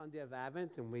Sunday of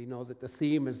Advent, and we know that the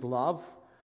theme is love.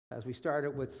 As we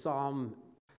started with Psalm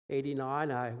 89,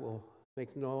 I will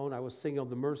make known, I will sing of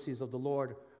the mercies of the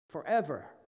Lord forever.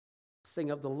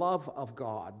 Sing of the love of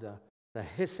God, the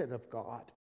hyssop of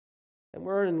God. And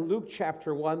we're in Luke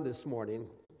chapter 1 this morning,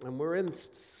 and we're in the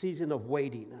season of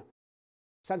waiting.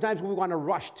 Sometimes we want to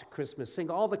rush to Christmas, sing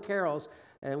all the carols,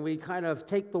 and we kind of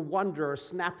take the wonder or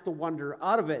snap the wonder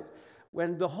out of it,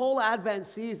 when the whole Advent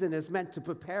season is meant to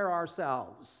prepare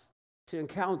ourselves to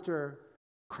encounter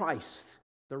Christ,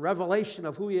 the revelation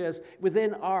of who He is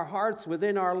within our hearts,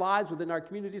 within our lives, within our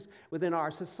communities, within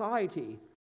our society.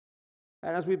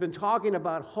 And as we've been talking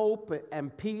about hope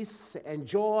and peace and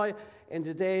joy, and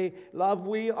today, love,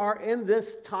 we are in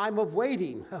this time of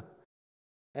waiting.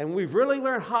 And we've really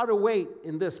learned how to wait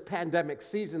in this pandemic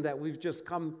season that we've just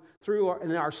come through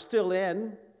and are still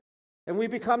in. And we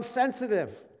become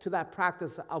sensitive to that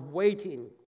practice of waiting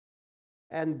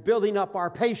and building up our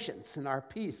patience and our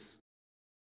peace.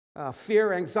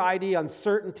 Fear, anxiety,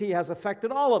 uncertainty has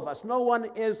affected all of us. No one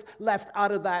is left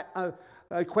out of that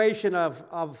equation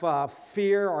of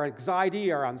fear or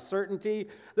anxiety or uncertainty.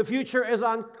 The future is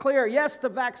unclear. Yes, the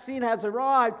vaccine has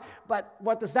arrived, but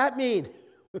what does that mean?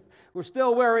 We're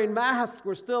still wearing masks.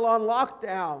 We're still on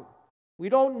lockdown. We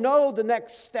don't know the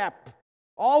next step.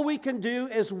 All we can do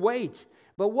is wait.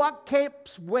 But what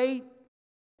keeps wait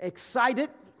excited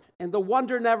and the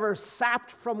wonder never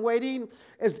sapped from waiting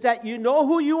is that you know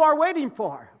who you are waiting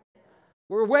for.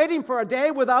 We're waiting for a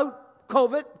day without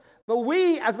COVID, but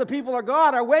we, as the people of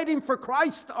God, are waiting for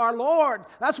Christ our Lord.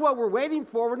 That's what we're waiting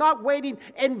for. We're not waiting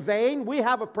in vain. We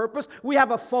have a purpose. We have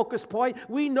a focus point.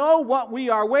 We know what we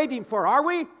are waiting for, are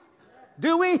we?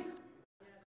 Do we?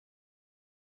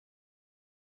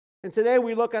 And today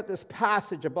we look at this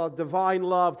passage about divine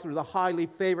love through the highly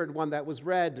favored one that was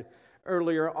read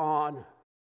earlier on.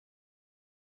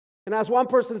 And as one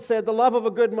person said, the love of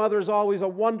a good mother is always a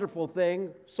wonderful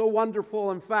thing. So wonderful,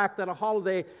 in fact, that a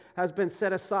holiday has been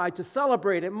set aside to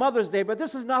celebrate it, Mother's Day. But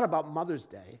this is not about Mother's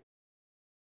Day.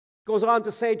 It goes on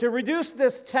to say, to reduce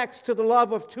this text to the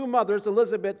love of two mothers,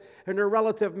 Elizabeth and her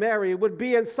relative Mary, would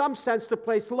be in some sense to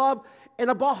place love in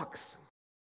a box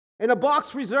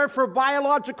reserved for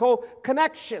biological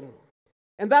connection.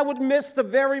 And that would miss the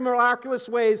very miraculous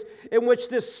ways in which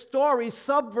this story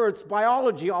subverts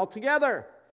biology altogether.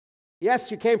 Yes,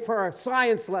 you came for a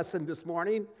science lesson this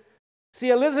morning.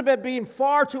 See, Elizabeth being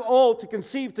far too old to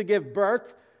conceive to give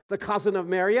birth, the cousin of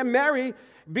Mary, and Mary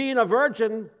being a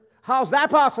virgin, how's that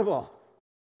possible?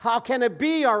 How can it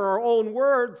be, are our own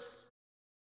words?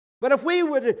 But if we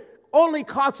would only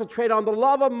concentrate on the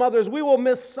love of mothers, we will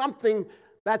miss something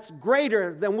that's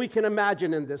greater than we can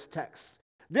imagine in this text.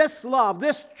 This love,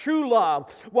 this true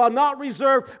love, while not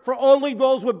reserved for only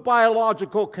those with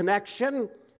biological connection,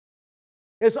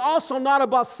 is also not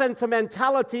about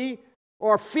sentimentality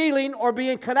or feeling or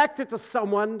being connected to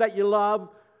someone that you love.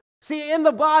 See, in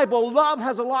the Bible, love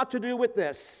has a lot to do with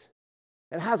this.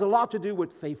 It has a lot to do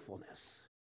with faithfulness.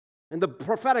 And the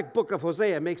prophetic book of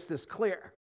Hosea makes this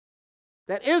clear.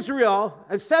 That Israel,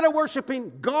 instead of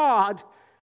worshiping God,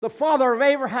 the father of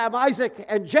Abraham, Isaac,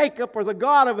 and Jacob, or the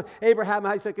God of Abraham,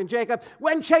 Isaac, and Jacob,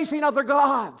 went chasing other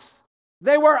gods.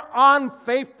 They were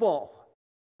unfaithful.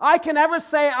 I can never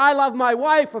say I love my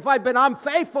wife if I've been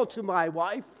unfaithful to my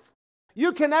wife.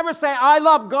 You can never say I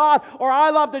love God or I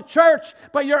love the church,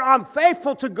 but you're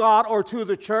unfaithful to God or to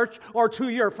the church or to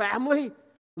your family.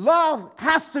 Love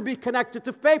has to be connected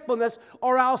to faithfulness,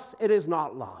 or else it is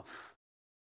not love.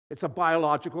 It's a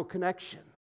biological connection.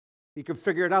 You can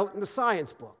figure it out in the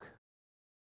science book.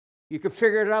 You can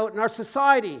figure it out in our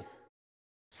society.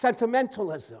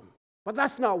 Sentimentalism. But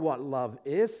that's not what love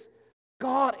is.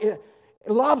 God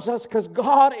loves us because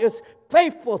God is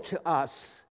faithful to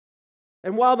us.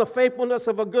 And while the faithfulness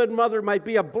of a good mother might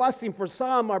be a blessing for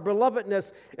some, our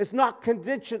belovedness is not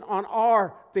contingent on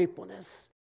our faithfulness.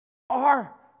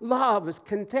 Our love is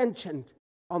contingent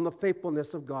on the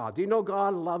faithfulness of God. Do you know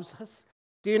God loves us?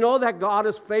 Do you know that God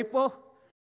is faithful?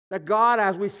 That God,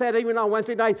 as we said even on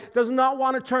Wednesday night, does not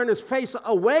want to turn His face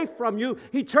away from you.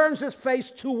 He turns His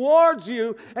face towards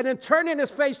you, and in turning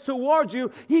His face towards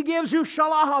you, He gives you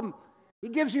shalom. He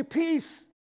gives you peace.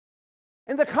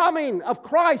 In the coming of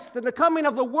Christ, in the coming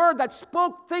of the Word that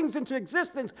spoke things into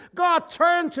existence, God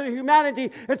turned to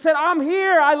humanity and said, I'm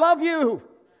here, I love you.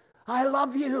 I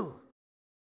love you.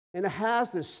 And it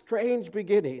has this strange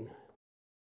beginning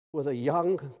with a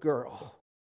young girl.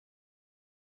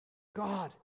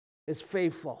 God is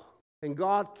faithful, and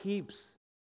God keeps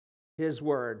His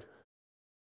word.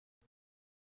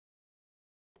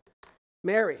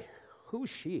 Mary, who's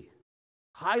she?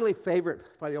 Highly favored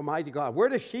by the Almighty God. Where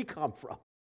does she come from?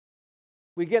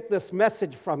 we get this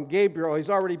message from Gabriel. He's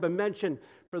already been mentioned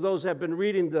for those who have been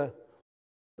reading the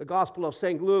Gospel of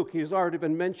St. Luke. He's already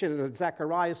been mentioned in the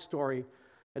Zechariah story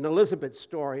and Elizabeth's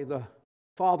story, the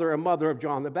father and mother of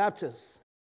John the Baptist.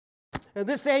 And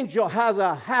this angel has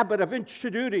a habit of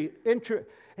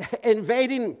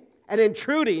invading and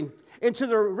intruding into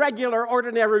the regular,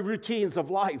 ordinary routines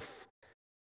of life.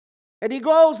 And he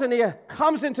goes and he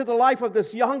comes into the life of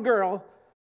this young girl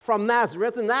from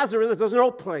Nazareth. And Nazareth is no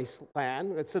place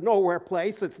land. It's a nowhere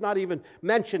place. It's not even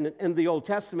mentioned in the Old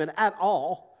Testament at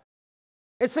all.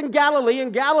 It's in Galilee.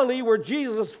 In Galilee, where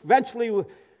Jesus eventually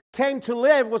came to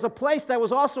live, was a place that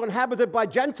was also inhabited by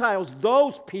Gentiles,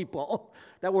 those people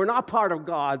that were not part of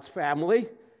God's family.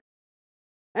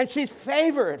 And she's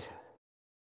favored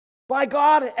by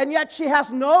God, and yet she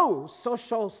has no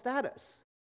social status.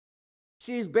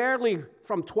 She's barely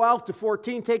from 12 to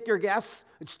 14, take your guess.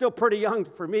 It's still pretty young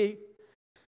for me.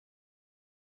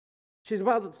 She's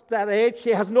about that age.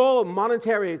 She has no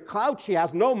monetary clout. She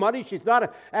has no money. She's not an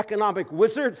economic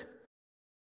wizard.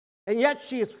 And yet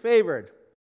she is favored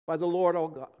by the Lord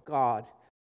God.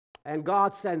 And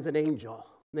God sends an angel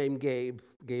named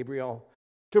Gabriel,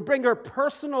 to bring her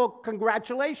personal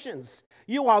congratulations.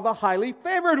 You are the highly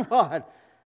favored one.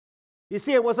 You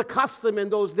see, it was a custom in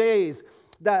those days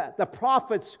that the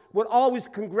prophets would always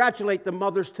congratulate the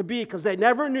mothers-to-be because they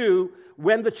never knew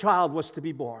when the child was to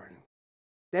be born.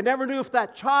 They never knew if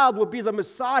that child would be the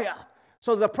Messiah.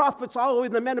 So the prophets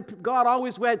always, the men of God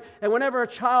always went, and whenever a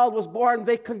child was born,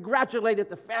 they congratulated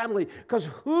the family because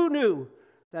who knew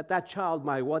that that child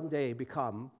might one day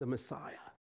become the Messiah?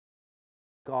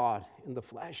 God in the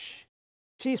flesh.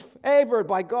 She's favored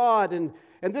by God, and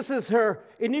this is her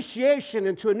initiation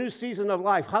into a new season of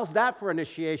life. How's that for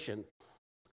initiation?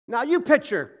 Now, you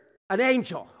picture an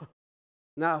angel.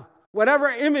 Now, whatever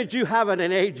image you have of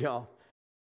an angel,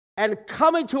 and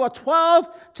coming to a 12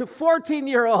 to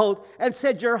 14-year-old and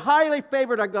said, you're highly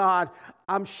favored of God,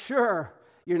 I'm sure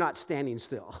you're not standing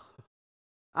still.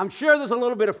 I'm sure there's a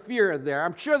little bit of fear there.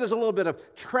 I'm sure there's a little bit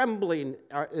of trembling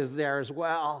is there as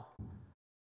well.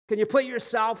 Can you put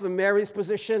yourself in Mary's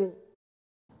position?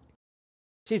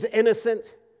 She's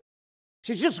innocent.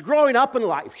 She's just growing up in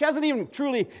life. She hasn't even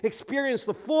truly experienced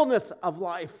the fullness of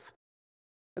life.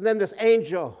 And then this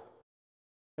angel,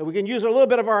 and we can use a little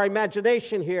bit of our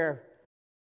imagination here,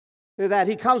 that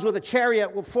he comes with a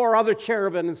chariot with 4 other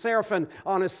cherubim and seraphim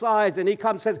on his sides, and he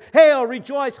comes and says, "Hail,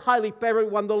 rejoice, highly favored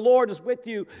one, the Lord is with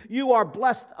you. You are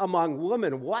blessed among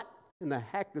women." What in the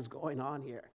heck is going on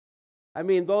here? I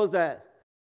mean, those that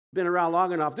been around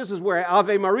long enough, this is where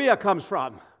Ave Maria comes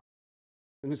from.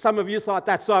 And some of you thought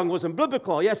that song wasn't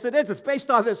biblical. Yes, it is. It's based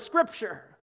on this scripture,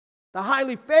 the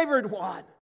highly favored one.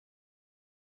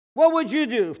 What would you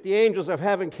do if the angels of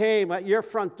heaven came at your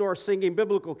front door singing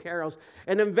biblical carols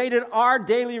and invaded our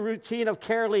daily routine of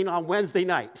caroling on Wednesday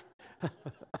night?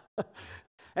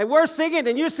 And we're singing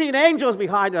and you're seeing angels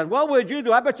behind us. What would you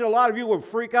do? I bet you a lot of you would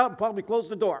freak out and probably close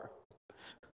the door.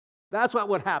 That's what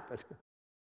would happen.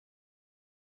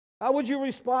 How would you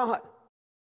respond?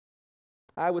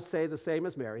 I would say the same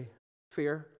as Mary.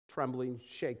 Fear, trembling,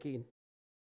 shaking,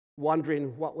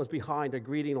 wondering what was behind a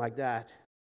greeting like that.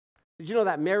 Did you know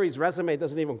that Mary's resume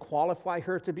doesn't even qualify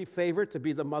her to be favored, to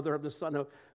be the mother of the Son of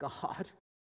God?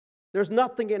 There's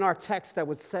nothing in our text that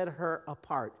would set her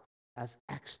apart as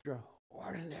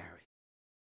extraordinary.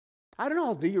 I don't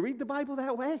know, do you read the Bible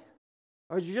that way?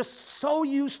 Or are you just so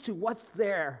used to what's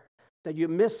there that you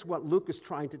miss what Luke is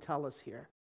trying to tell us here?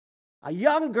 A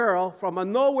young girl from a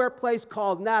nowhere place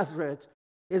called Nazareth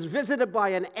is visited by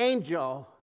an angel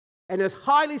and is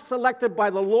highly selected by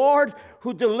the Lord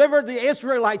who delivered the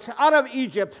Israelites out of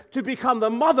Egypt to become the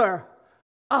mother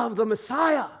of the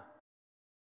Messiah.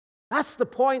 That's the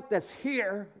point that's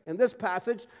here in this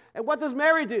passage. And what does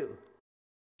Mary do?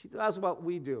 She does what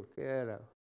we do.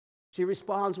 She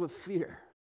responds with fear.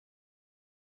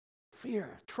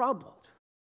 Fear, troubled,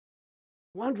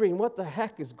 wondering what the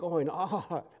heck is going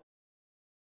on.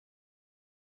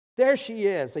 There she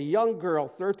is, a young girl,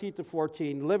 13 to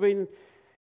 14, living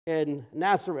in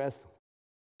Nazareth,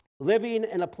 living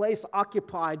in a place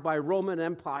occupied by Roman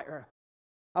Empire,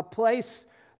 a place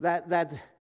that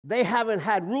they haven't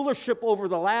had rulership over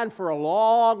the land for a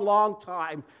long, long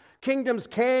time. Kingdoms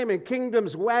came and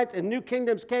kingdoms went and new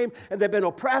kingdoms came and they've been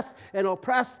oppressed and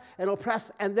oppressed and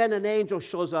oppressed. And then an angel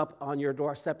shows up on your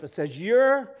doorstep and says,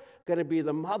 you're going to be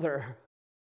the mother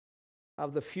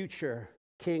of the future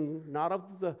king, not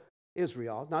of the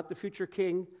Israel, not the future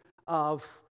king of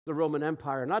the Roman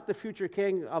Empire, not the future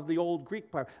king of the old Greek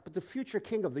empire, but the future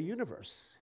king of the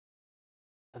universe.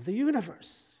 Of the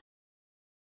universe.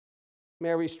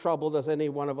 Mary's troubled as any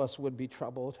one of us would be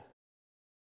troubled.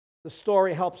 The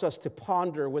story helps us to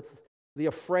ponder with the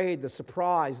afraid, the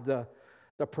surprised, the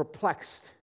perplexed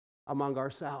among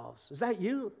ourselves. Is that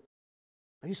you?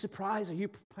 Are you surprised? Are you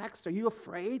perplexed? Are you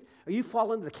afraid? Are you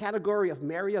falling into the category of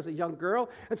Mary as a young girl?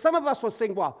 And some of us will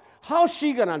think, well, how's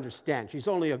she going to understand? She's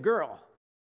only a girl.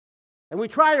 And we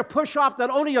try to push off that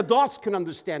only adults can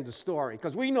understand the story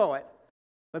because we know it.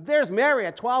 But there's Mary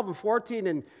at 12 and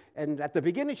 14, and at the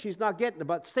beginning she's not getting it.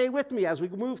 But stay with me as we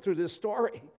move through this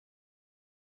story.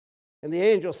 And the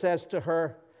angel says to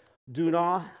her, do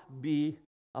not be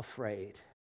afraid.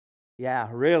 Yeah,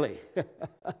 really.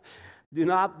 Do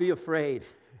not be afraid.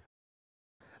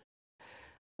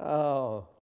 Oh.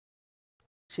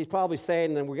 She's probably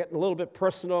saying, and we're getting a little bit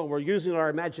personal, and we're using our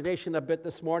imagination a bit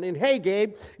this morning. Hey,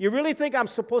 Gabe, you really think I'm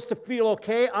supposed to feel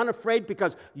okay, unafraid,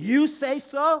 because you say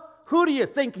so? Who do you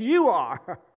think you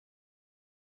are?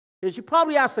 And she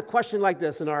probably asked a question like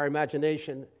this in our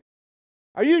imagination.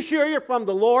 Are you sure you're from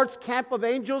the Lord's camp of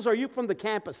angels, or are you from the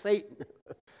camp of Satan?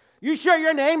 You sure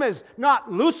your name is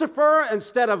not Lucifer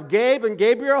instead of Gabe and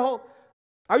Gabriel?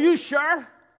 Are you sure?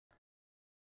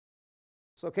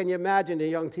 So can you imagine a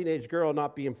young teenage girl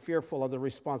not being fearful of the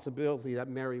responsibility that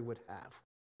Mary would have?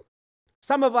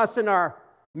 Some of us in our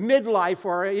midlife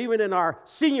or even in our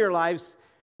senior lives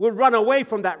would run away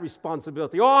from that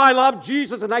responsibility. Oh, I love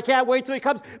Jesus and I can't wait till he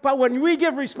comes. But when we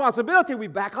give responsibility, we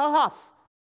back off.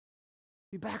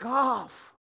 We back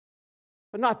off.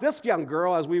 But not this young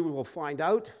girl, as we will find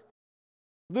out.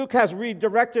 Luke has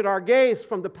redirected our gaze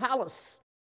from the palace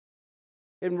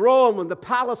in Rome and the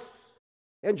palace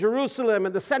in Jerusalem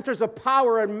and the centers of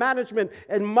power and management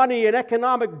and money and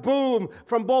economic boom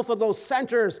from both of those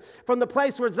centers, from the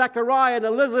place where Zechariah and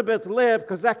Elizabeth lived,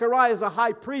 because Zechariah is a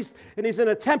high priest and he's in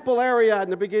a temple area in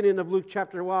the beginning of Luke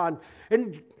chapter 1.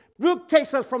 And Luke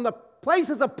takes us from the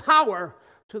places of power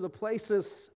to the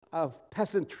places of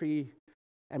peasantry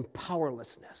and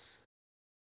powerlessness.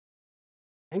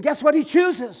 And guess what he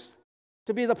chooses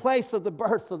to be the place of the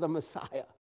birth of the Messiah?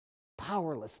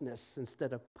 Powerlessness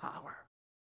instead of power.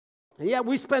 And yet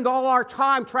we spend all our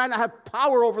time trying to have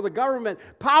power over the government,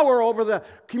 power over the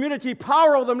community,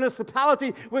 power over the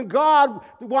municipality, when God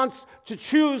wants to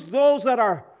choose those that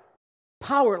are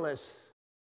powerless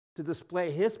to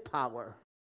display his power,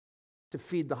 to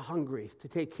feed the hungry, to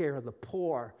take care of the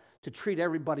poor, to treat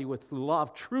everybody with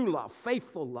love, true love,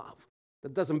 faithful love,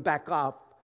 that doesn't back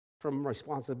up from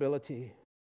responsibility.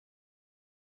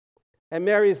 And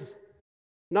Mary's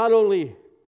not only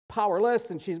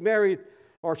powerless, and she's married,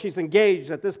 or she's engaged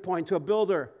at this point to a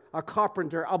builder, a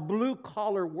carpenter, a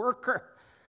blue-collar worker.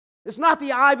 It's not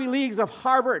the Ivy Leagues of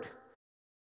Harvard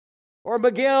or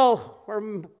McGill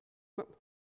or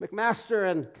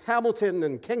McMaster and Hamilton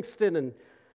and Kingston and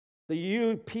the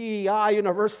UPI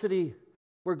University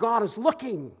where God is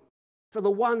looking for the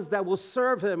ones that will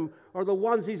serve him or the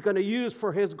ones he's going to use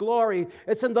for his glory.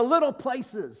 It's in the little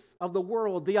places of the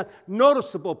world, the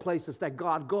noticeable places that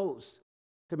God goes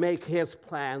to make his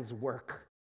plans work.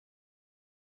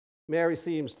 Mary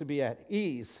seems to be at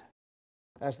ease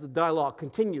as the dialogue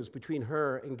continues between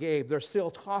her and Gabe. They're still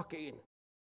talking.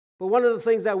 But one of the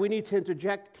things that we need to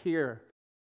interject here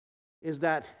is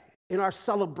that in our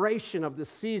celebration of this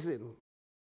season,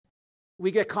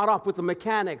 we get caught up with the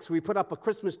mechanics. We put up a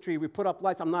Christmas tree. We put up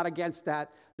lights. I'm not against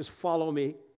that. Just follow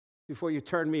me before you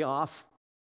turn me off,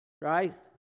 right?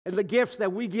 And the gifts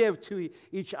that we give to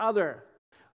each other.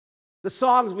 The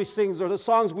songs we sing or the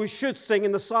songs we should sing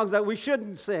and the songs that we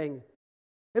shouldn't sing.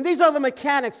 And these are the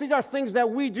mechanics. These are things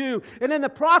that we do. And in the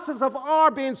process of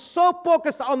our being so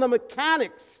focused on the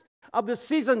mechanics of the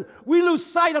season, we lose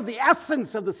sight of the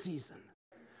essence of the season.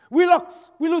 We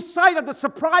lose sight of the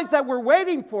surprise that we're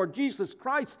waiting for, Jesus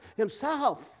Christ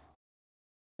himself.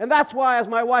 And that's why, as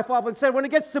my wife often said, when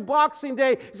it gets to Boxing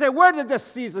Day, you say, where did this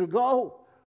season go?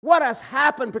 What has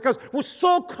happened? Because we're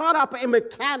so caught up in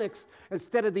mechanics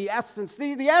instead of the essence.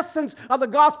 The essence of the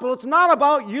gospel, it's not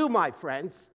about you, my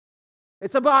friends.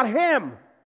 It's about him.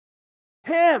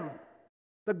 Him.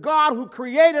 The God who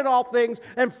created all things,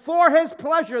 and for his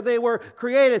pleasure they were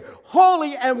created.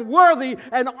 Holy and worthy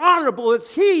and honorable is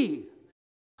he.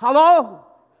 Hello?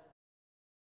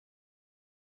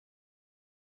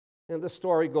 And the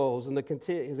story goes, and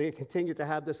they continue to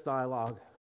have this dialogue.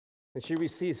 And she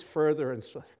receives further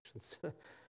instructions.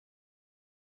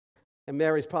 And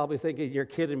Mary's probably thinking, you're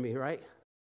kidding me, right?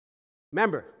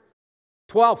 Remember,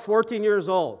 12, 14 years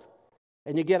old,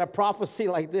 and you get a prophecy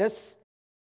like this,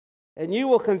 and you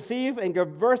will conceive and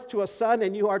give birth to a son,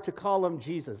 and you are to call him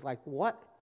Jesus. Like, what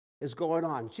is going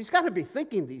on? She's got to be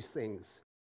thinking these things.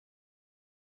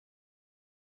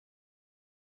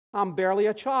 I'm barely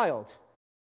a child.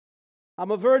 I'm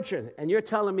a virgin, and you're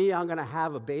telling me I'm going to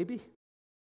have a baby?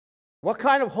 What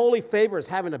kind of holy favor is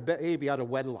having a baby out of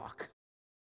wedlock?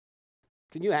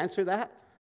 Can you answer that?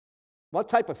 What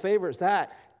type of favor is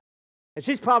that? And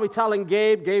she's probably telling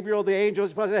Gabriel the angel,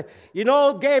 she's probably saying, you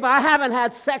know, Gabe, I haven't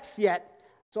had sex yet,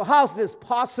 so how's this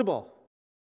possible?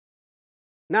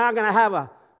 Now I'm going to have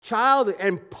a child?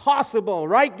 Impossible,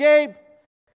 right, Gabe?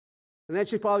 And then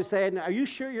she's probably saying, are you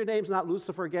sure your name's not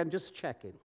Lucifer again? Just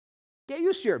checking. Get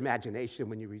used to your imagination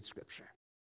when you read Scripture.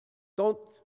 Don't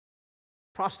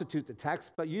prostitute the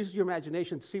text, but use your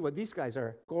imagination to see what these guys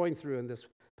are going through in this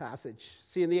passage.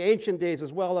 See, in the ancient days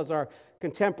as well as our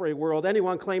contemporary world,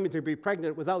 anyone claiming to be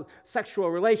pregnant without sexual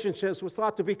relationships was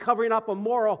thought to be covering up a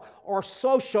moral or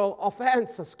social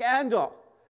offense, a scandal.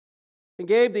 And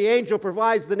Gabe, the angel,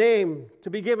 provides the name to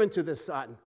be given to this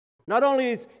son. Not only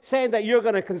is saying that you're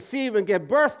going to conceive and give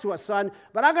birth to a son,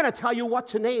 but I'm going to tell you what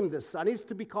to name this son. He's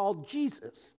to be called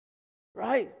Jesus,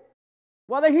 right?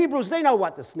 Well, the Hebrews, they know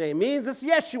what this name means. It's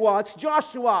Yeshua, it's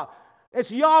Joshua.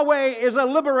 It's Yahweh is a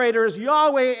liberator.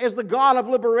 Yahweh is the God of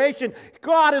liberation.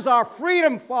 God is our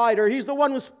freedom fighter. He's the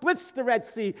one who splits the Red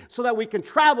Sea so that we can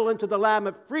travel into the land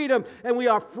of freedom, and we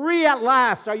are free at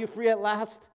last. Are you free at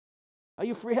last? Are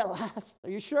you free at last? Are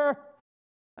you sure?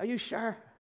 Are you sure?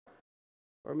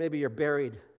 Or maybe you're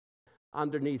buried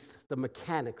underneath the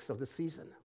mechanics of the season.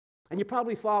 And you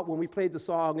probably thought when we played the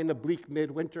song In the Bleak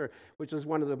Midwinter, which is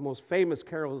one of the most famous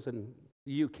carols in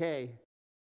the UK,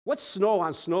 what's snow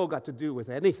on snow got to do with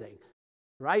anything,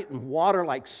 right? And water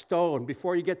like stone,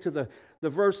 before you get to the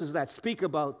verses that speak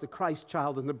about the Christ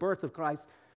child and the birth of Christ,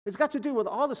 it's got to do with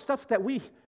all the stuff that we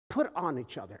put on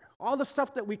each other, all the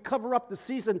stuff that we cover up the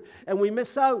season and we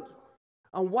miss out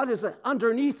on what is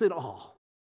underneath it all,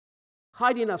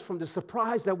 hiding us from the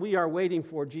surprise that we are waiting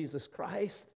for, Jesus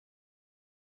Christ.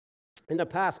 In the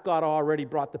past, God already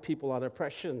brought the people out of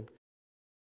oppression,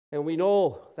 and we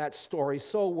know that story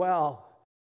so well.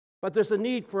 But there's a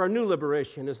need for a new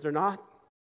liberation, is there not?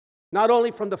 Not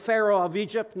only from the Pharaoh of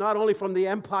Egypt, not only from the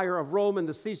empire of Rome and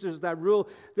the Caesars that rule.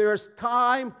 There's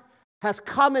time has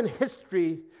come in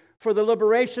history for the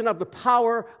liberation of the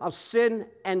power of sin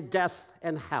and death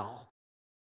and hell.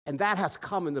 And that has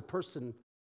come in the person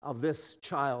of this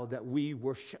child that we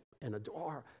worship and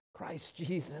adore, Christ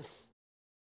Jesus.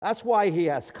 That's why he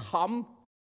has come,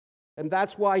 and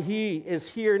that's why he is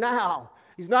here now.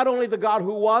 He's not only the God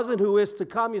who was and who is to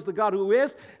come, he's the God who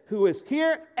is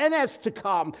here and is to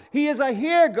come. He is a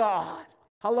here God.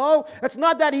 Hello? It's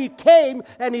not that he came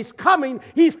and he's coming.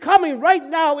 He's coming right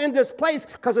now in this place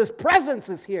because his presence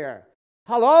is here.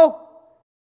 Hello?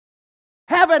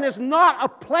 Heaven is not a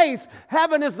place.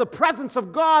 Heaven is the presence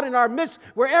of God in our midst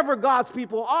wherever God's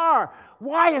people are.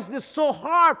 Why is this so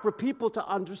hard for people to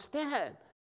understand?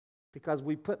 Because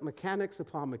we put mechanics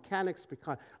upon mechanics,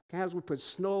 because we put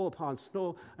snow upon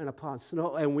snow and upon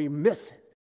snow, and we miss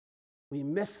it. We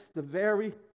miss the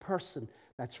very person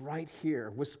that's right here,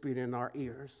 whispering in our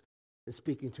ears and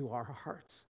speaking to our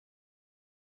hearts.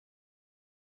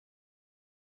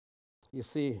 You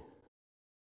see,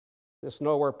 this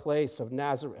nowhere place of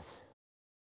Nazareth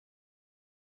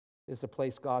is the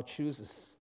place God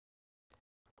chooses.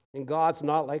 And God's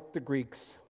not like the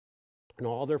Greeks and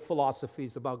all their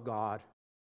philosophies about God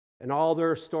and all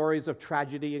their stories of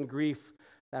tragedy and grief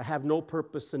that have no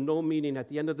purpose and no meaning. At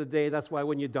the end of the day, that's why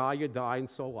when you die, and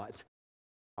so what?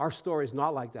 Our story is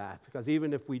not like that, because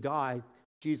even if we die,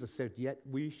 Jesus said, yet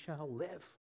we shall live.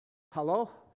 Hello?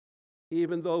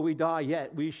 Even though we die,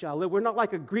 yet we shall live. We're not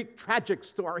like a Greek tragic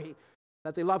story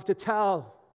that they love to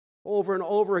tell over and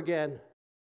over again.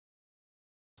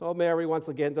 So Mary, once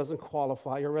again, doesn't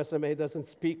qualify. Her resume doesn't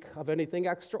speak of anything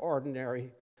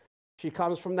extraordinary. She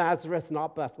comes from Nazareth,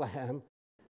 not Bethlehem.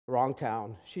 Wrong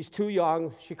town. She's too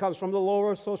young. She comes from the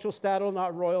lower social status,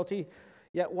 not royalty.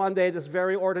 Yet one day, this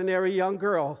very ordinary young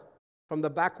girl from the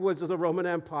backwoods of the Roman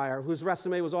Empire, whose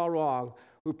resume was all wrong,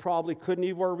 who probably couldn't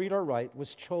even read or write,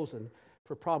 was chosen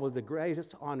for probably the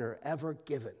greatest honor ever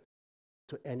given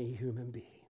to any human being.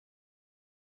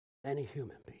 Any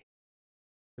human being.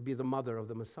 To be the mother of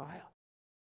the Messiah.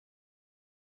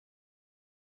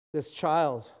 This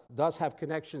child does have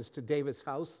connections to David's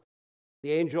house.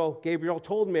 The angel Gabriel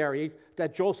told Mary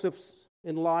that Joseph's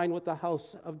in line with the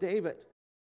house of David.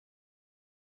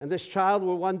 And this child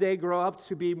will one day grow up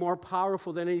to be more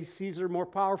powerful than any Caesar, more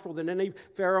powerful than any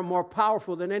Pharaoh, more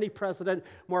powerful than any president,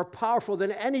 more powerful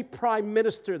than any prime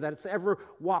minister that's ever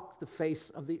walked the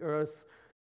face of the earth,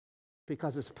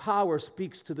 because his power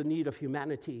speaks to the need of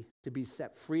humanity to be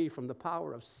set free from the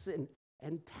power of sin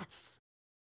and death.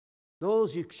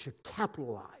 Those you should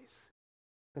capitalize,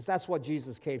 because that's what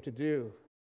Jesus came to do.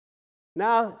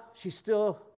 Now, she's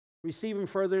still receiving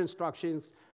further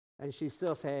instructions, and she's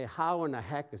still saying, how in the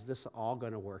heck is this all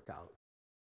going to work out?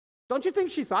 Don't you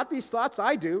think she thought these thoughts?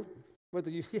 I do.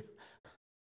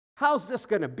 How's this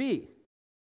going to be?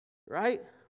 Right?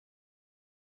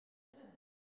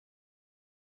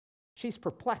 She's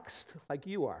perplexed like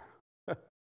you are.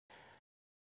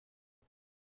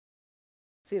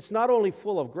 See, it's not only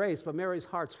full of grace, but Mary's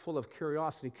heart's full of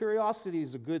curiosity. Curiosity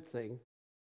is a good thing.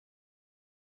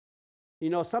 You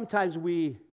know, sometimes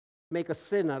we make a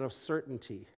sin out of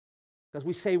certainty because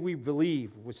we say we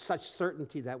believe with such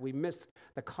certainty that we miss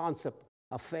the concept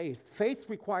of faith. Faith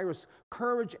requires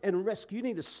courage and risk. You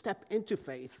need to step into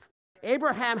faith.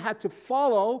 Abraham had to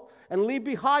follow and leave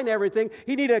behind everything.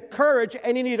 He needed courage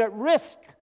and he needed risk.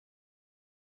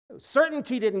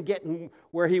 Certainty didn't get him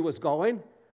where he was going.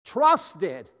 Trust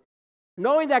did.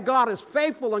 Knowing that God is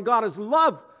faithful and God is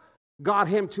love got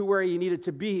him to where he needed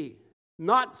to be.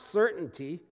 Not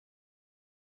certainty.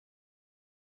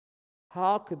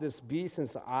 How could this be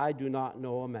since I do not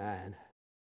know a man?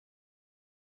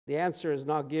 The answer is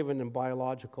not given in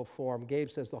biological form. Gabe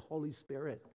says the Holy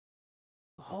Spirit.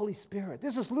 The Holy Spirit.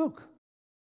 This is Luke.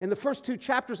 In the first 2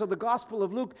 chapters of the Gospel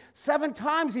of Luke, 7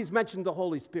 times he's mentioned the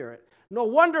Holy Spirit. No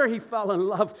wonder he fell in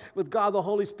love with God, the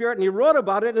Holy Spirit, and he wrote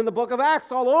about it in the book of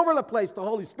Acts all over the place, the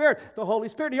Holy Spirit, the Holy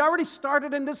Spirit. He already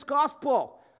started in this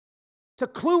gospel to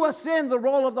clue us in the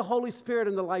role of the Holy Spirit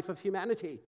in the life of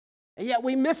humanity. And yet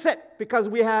we miss it because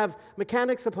we have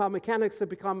mechanics upon mechanics that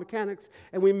become mechanics,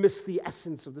 and we miss the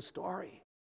essence of the story.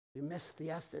 We miss the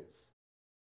essence.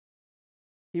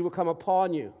 He will come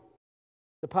upon you.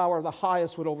 The power of the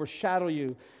highest would overshadow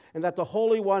you, and that the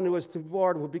Holy One who is to be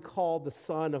born would be called the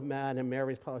Son of Man. And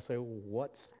Mary's probably saying,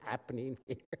 what's happening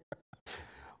here?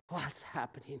 What's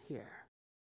happening here?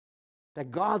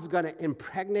 That God's going to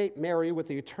impregnate Mary with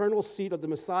the eternal seed of the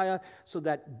Messiah so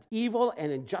that evil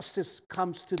and injustice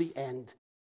comes to the end.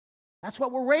 That's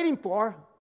what we're waiting for.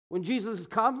 When Jesus has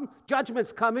come,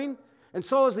 judgment's coming, and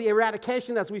so is the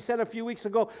eradication, as we said a few weeks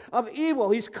ago, of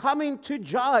evil. He's coming to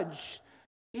judge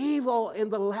evil in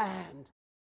the land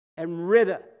and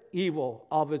rid evil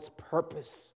of its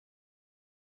purpose.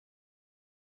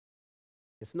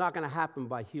 It's not going to happen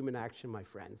by human action, my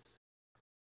friends.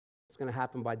 It's going to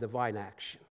happen by divine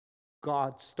action.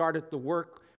 God started the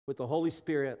work with the Holy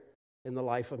Spirit in the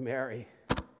life of Mary.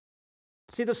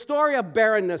 See, the story of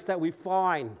barrenness that we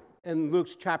find in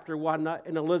Luke's chapter 1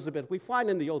 in Elizabeth, we find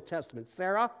in the Old Testament.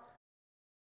 Sarah,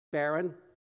 barren,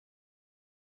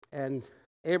 and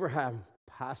Abraham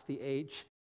past the age,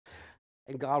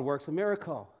 and God works a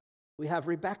miracle. We have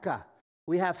Rebecca.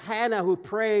 We have Hannah, who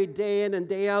prayed day in and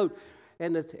day out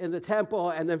in the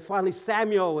temple, and then finally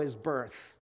Samuel is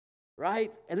birthed.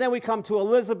 Right? And then we come to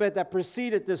Elizabeth that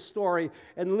preceded this story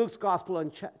in Luke's gospel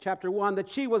in chapter 1, that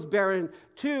she was barren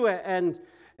too,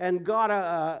 and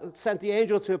God sent the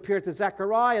angel to appear to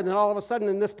Zechariah, and then all of a sudden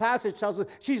in this passage tells us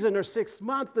she's in her 6th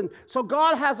month. And so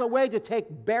God has a way to take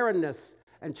barrenness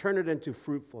and turn it into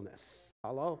fruitfulness.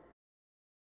 Hello?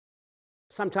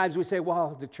 Sometimes we say,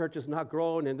 well, the church is not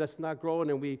growing and that's not growing,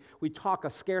 and we talk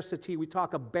of scarcity, we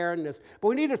talk of barrenness. But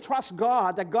we need to trust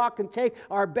God that God can take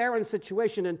our barren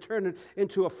situation and turn it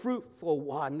into a fruitful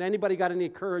one. Anybody got any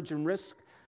courage and risk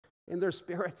in their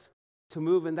spirits to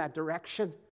move in that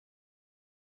direction?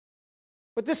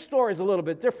 But this story is a little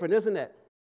bit different, isn't it?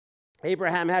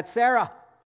 Abraham had Sarah.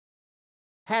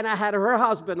 Hannah had her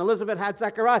husband. Elizabeth had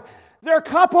Zechariah. They're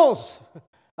couples.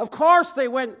 Of course they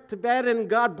went to bed and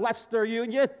God blessed their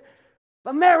union.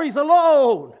 But Mary's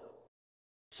alone.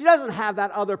 She doesn't have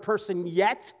that other person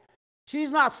yet.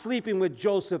 She's not sleeping with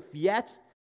Joseph yet.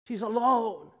 She's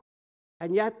alone.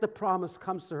 And yet the promise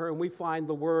comes to her, and we find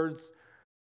the words,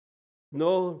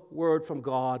 no word from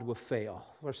God will fail.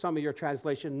 Or some of your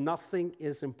translation, nothing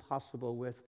is impossible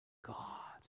with God.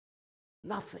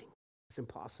 Nothing is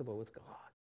impossible with God.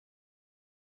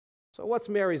 So what's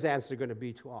Mary's answer going to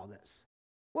be to all this?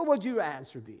 What would your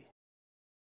answer be?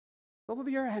 What would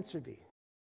your answer be?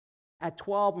 At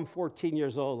 12 and 14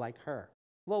 years old like her,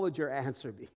 what would your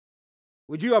answer be?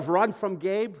 Would you have run from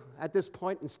Gabe at this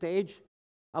point and stage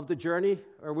of the journey?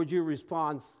 Or would you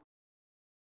respond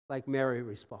like Mary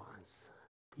responds?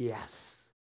 Yes.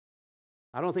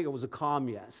 I don't think it was a calm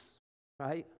yes,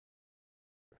 right?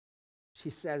 She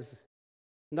says,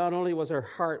 not only was her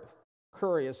heart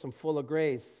curious and full of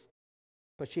grace,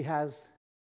 but she has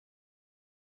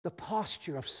the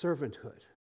posture of servanthood.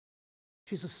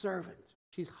 She's a servant.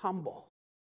 She's humble.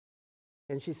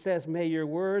 And she says, may your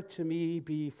word to me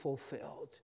be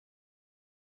fulfilled.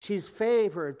 She's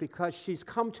favored because she's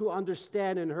come to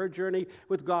understand in her journey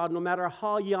with God, no matter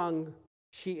how young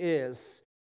she is,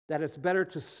 that it's better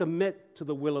to submit to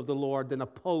the will of the Lord than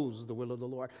oppose the will of the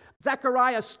Lord.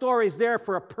 Zechariah's story is there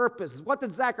for a purpose. What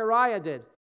did Zechariah did?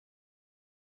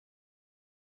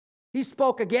 He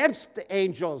spoke against the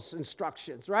angel's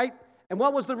instructions, right? And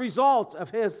what was the result of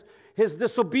his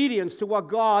disobedience to what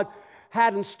God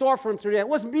had in store for him through that? It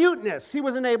was muteness. He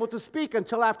wasn't able to speak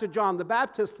until after John the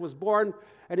Baptist was born,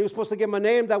 and he was supposed to give him a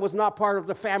name that was not part of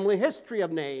the family history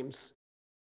of names.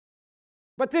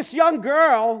 But this young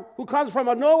girl who comes from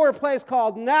a nowhere place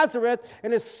called Nazareth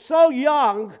and is so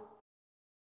young,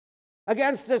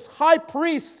 against this high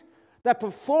priest that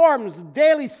performs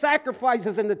daily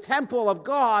sacrifices in the temple of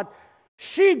God,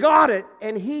 she got it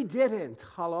and he didn't.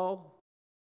 Hello?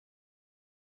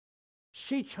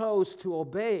 She chose to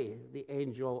obey the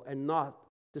angel and not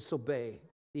disobey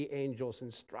the angel's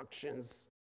instructions.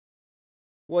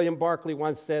 William Barclay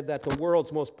once said that the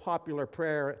world's most popular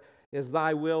prayer is,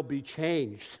 "Thy will be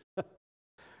changed."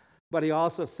 But he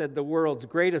also said the world's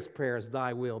greatest prayer is,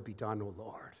 "Thy will be done, O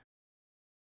Lord."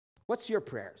 What's your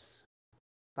prayers?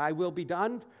 Thy will be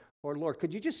done? Or, Lord,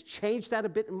 could you just change that a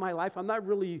bit in my life? I'm not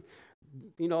really,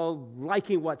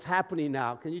 liking what's happening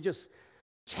now. Can you just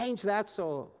change that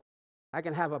so I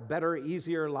can have a better,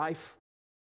 easier life?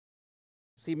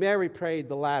 See, Mary prayed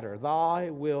the latter. Thy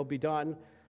will be done.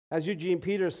 As Eugene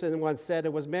Peterson once said,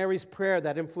 it was Mary's prayer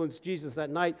that influenced Jesus that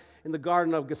night in the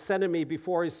Garden of Gethsemane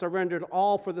before he surrendered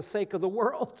all for the sake of the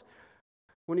world.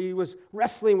 When he was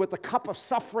wrestling with the cup of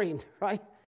suffering, right?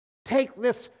 Take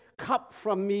this cup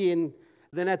from me. And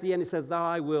then at the end he said,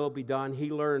 Thy will be done.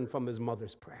 He learned from his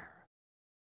mother's prayer.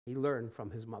 He learned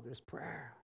from his mother's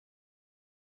prayer.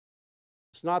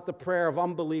 It's not the prayer of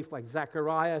unbelief like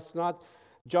Zechariah. It's not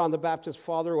John the Baptist's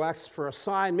father who asks for a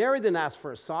sign. Mary didn't ask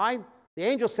for a sign. The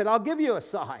angel said, I'll give you a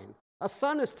sign. A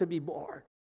son is to be born.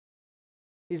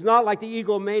 He's not like the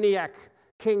egomaniac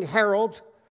King Herod,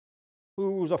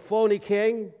 who was a phony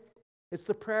king. It's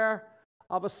the prayer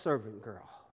of a servant girl.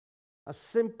 A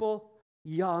simple,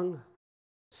 young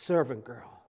servant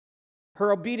girl.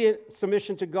 Her obedient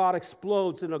submission to God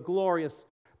explodes in a glorious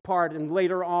part, and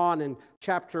later on in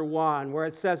chapter 1, where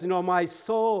it says, my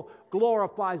soul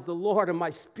glorifies the Lord, and my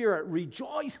spirit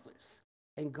rejoices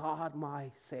in God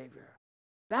my Savior.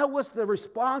 That was the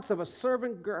response of a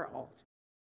servant girl.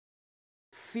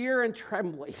 Fear and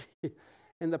trembling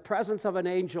in the presence of an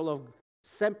angel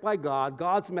sent by God,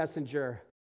 God's messenger,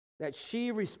 that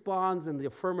she responds in the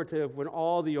affirmative when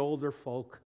all the older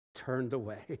folk turned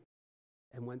away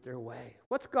and went their way.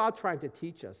 What's God trying to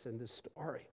teach us in this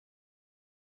story?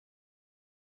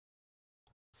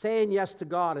 Saying yes to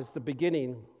God is the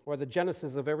beginning or the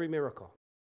genesis of every miracle.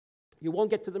 You won't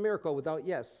get to the miracle without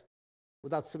yes,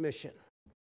 without submission.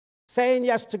 Saying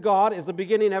yes to God is the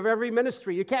beginning of every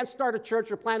ministry. You can't start a church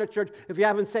or plant a church if you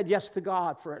haven't said yes to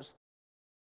God first.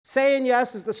 Saying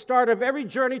yes is the start of every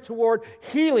journey toward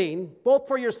healing, both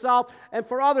for yourself and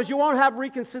for others. You won't have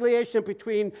reconciliation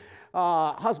between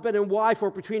husband and wife, or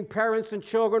between parents and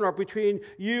children, or between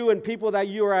you and people that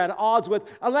you are at odds with,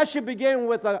 unless you begin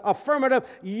with an affirmative,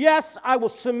 yes, I will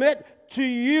submit to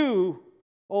you,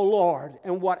 O Lord,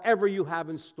 and whatever you have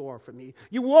in store for me.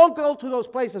 You won't go to those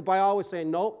places by always saying,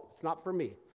 nope, it's not for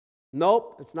me.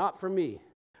 Nope, it's not for me.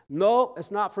 No,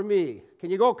 it's not for me. Can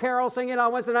you go carol singing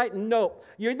on Wednesday night? Nope.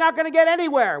 You're not going to get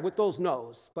anywhere with those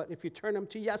no's. But if you turn them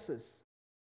to yeses,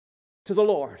 to the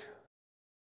Lord,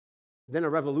 then a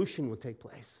revolution will take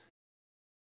place.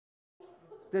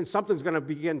 Then something's going to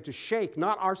begin to shake,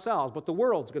 not ourselves, but the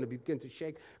world's going to begin to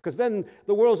shake. Because then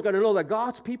the world's going to know that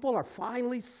God's people are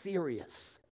finally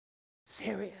serious.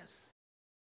 Serious.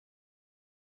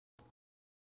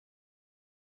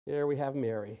 Here we have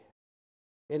Mary,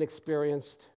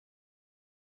 inexperienced.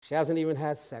 She hasn't even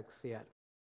had sex yet.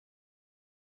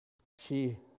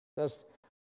 She does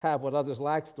have what others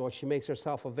lack, though. She makes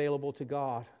herself available to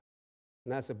God.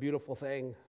 And that's a beautiful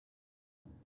thing.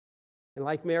 And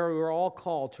like Mary, we're all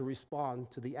called to respond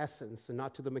to the essence and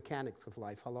not to the mechanics of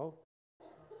life. Hello?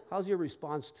 How's your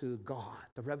response to God,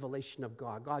 the revelation of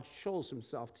God? God shows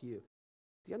himself to you.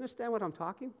 Do you understand what I'm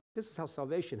talking? This is how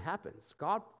salvation happens.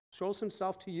 God shows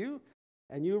himself to you,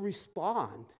 and you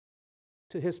respond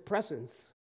to his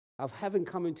presence of heaven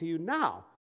coming to you now.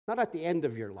 Not at the end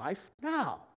of your life.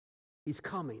 Now. He's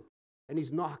coming, and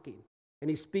he's knocking, and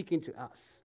he's speaking to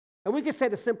us. And we can say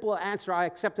the simple answer, I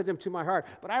accepted him to my heart.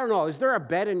 But I don't know, is there a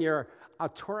bed in your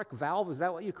aortic valve? Is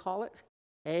that what you call it?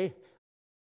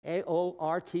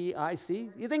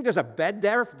 A-O-R-T-I-C? You think there's a bed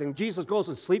there? Then Jesus goes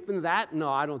and sleeps in that? No,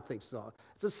 I don't think so.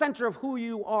 It's the center of who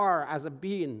you are as a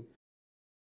being,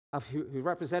 of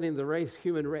representing the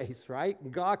human race, right?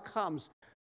 God comes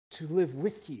to live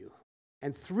with you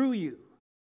and through you.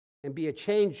 and be a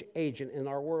change agent in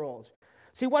our world.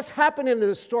 See, what's happening in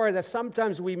the story that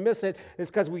sometimes we miss it is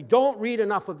because we don't read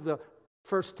enough of the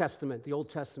First Testament, the Old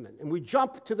Testament, and we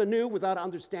jump to the New without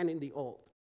understanding the Old.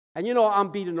 And you know,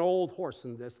 I'm beating an old horse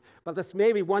in this, but this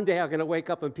maybe one day I'm going to wake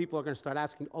up and people are going to start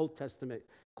asking Old Testament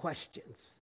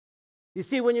questions. You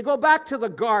see, when you go back to the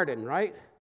garden, right,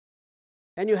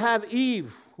 and you have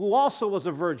Eve, who also was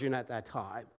a virgin at that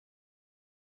time.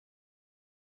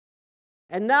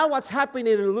 And now what's happening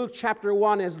in Luke chapter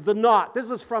 1 is the knot. This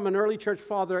is from an early church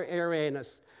father,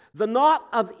 Irenaeus. The knot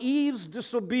of Eve's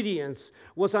disobedience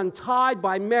was untied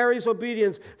by Mary's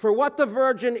obedience. For what the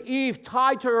virgin Eve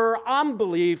tied to her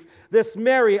unbelief, this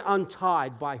Mary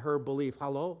untied by her belief.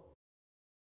 Hello?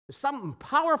 There's something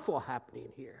powerful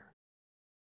happening here.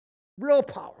 Real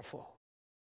powerful.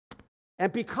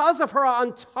 And because of her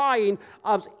untying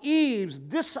of Eve's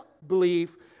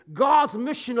disbelief, God's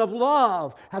mission of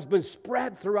love has been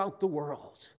spread throughout the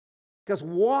world. Because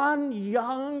one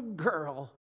young girl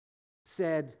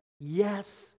said,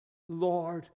 "Yes,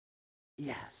 Lord,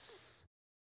 yes."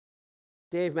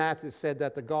 Dave Matthews said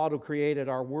that the God who created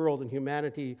our world and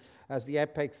humanity as the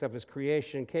apex of his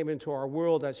creation came into our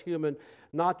world as human,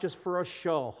 not just for a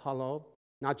show, hello,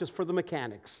 not just for the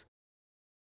mechanics,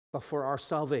 but for our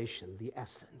salvation, the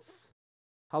essence.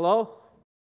 Hello?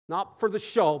 Not for the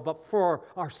show, but for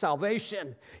our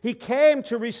salvation. He came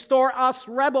to restore us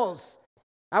rebels.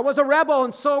 I was a rebel,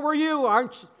 and so were you,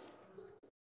 aren't you?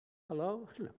 Hello?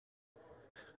 No.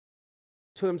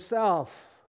 To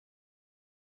himself.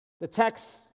 The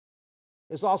text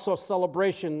is also a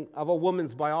celebration of a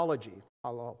woman's biology.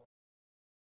 Hello?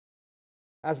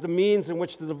 As the means in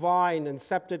which the divine and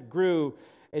scepted grew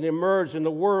and emerged in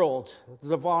the world, the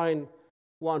divine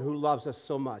one who loves us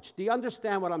so much. Do you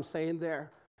understand what I'm saying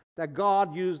there? That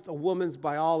God used a woman's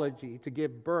biology to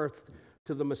give birth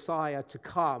to the Messiah to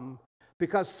come.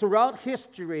 Because throughout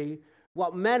history,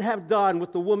 what men have done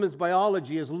with the woman's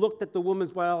biology is looked at the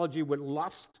woman's biology with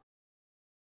lust,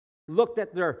 looked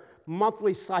at their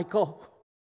monthly cycle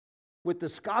with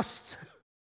disgust,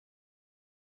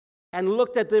 and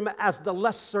looked at them as the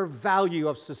lesser value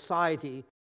of society.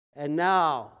 And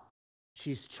now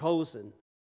she's chosen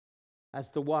as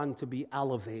the one to be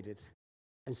elevated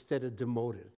instead of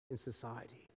demoted in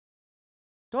society.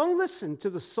 Don't listen to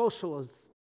the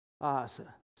socialist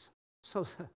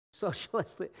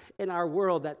in our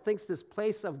world that thinks this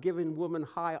place of giving women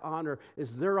high honor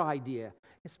is their idea.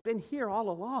 It's been here all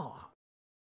along.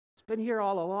 It's been here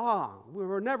all along. We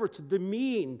were never to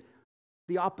demean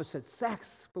the opposite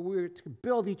sex, but we were to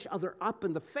build each other up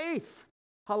in the faith.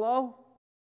 Hello?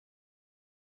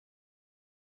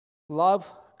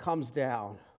 Love comes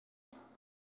down.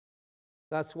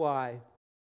 That's why,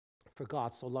 for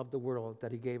God so loved the world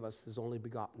that he gave us his only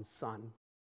begotten Son,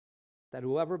 that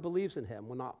whoever believes in him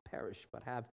will not perish but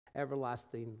have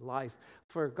everlasting life.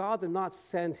 For God did not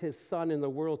send his Son in the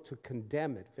world to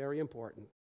condemn it, very important,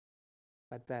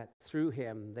 but that through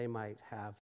him they might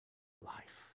have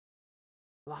life.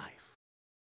 Life.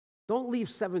 Don't leave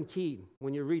 17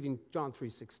 when you're reading John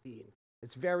 3:16.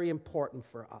 It's very important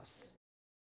for us.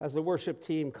 As the worship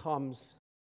team comes,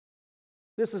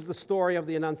 this is the story of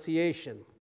the Annunciation.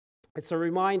 It's a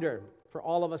reminder for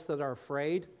all of us that are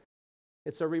afraid.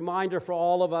 It's a reminder for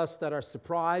all of us that are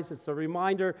surprised. It's a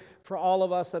reminder for all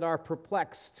of us that are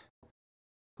perplexed,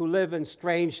 who live in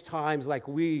strange times like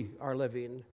we are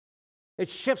living. It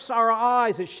shifts our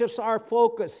eyes, it shifts our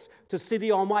focus to see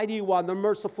the Almighty One, the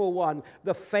merciful One,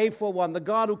 the faithful One, the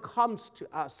God who comes to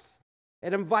us.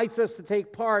 It invites us to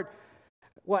take part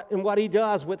in what he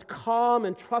does with calm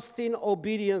and trusting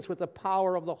obedience with the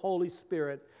power of the Holy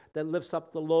Spirit that lifts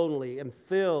up the lonely and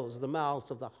fills the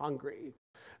mouths of the hungry.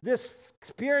 This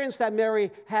experience that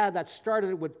Mary had that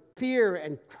started with fear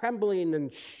and trembling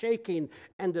and shaking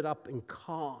ended up in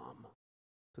calm,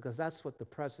 because that's what the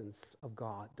presence of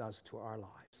God does to our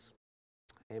lives.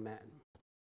 Amen.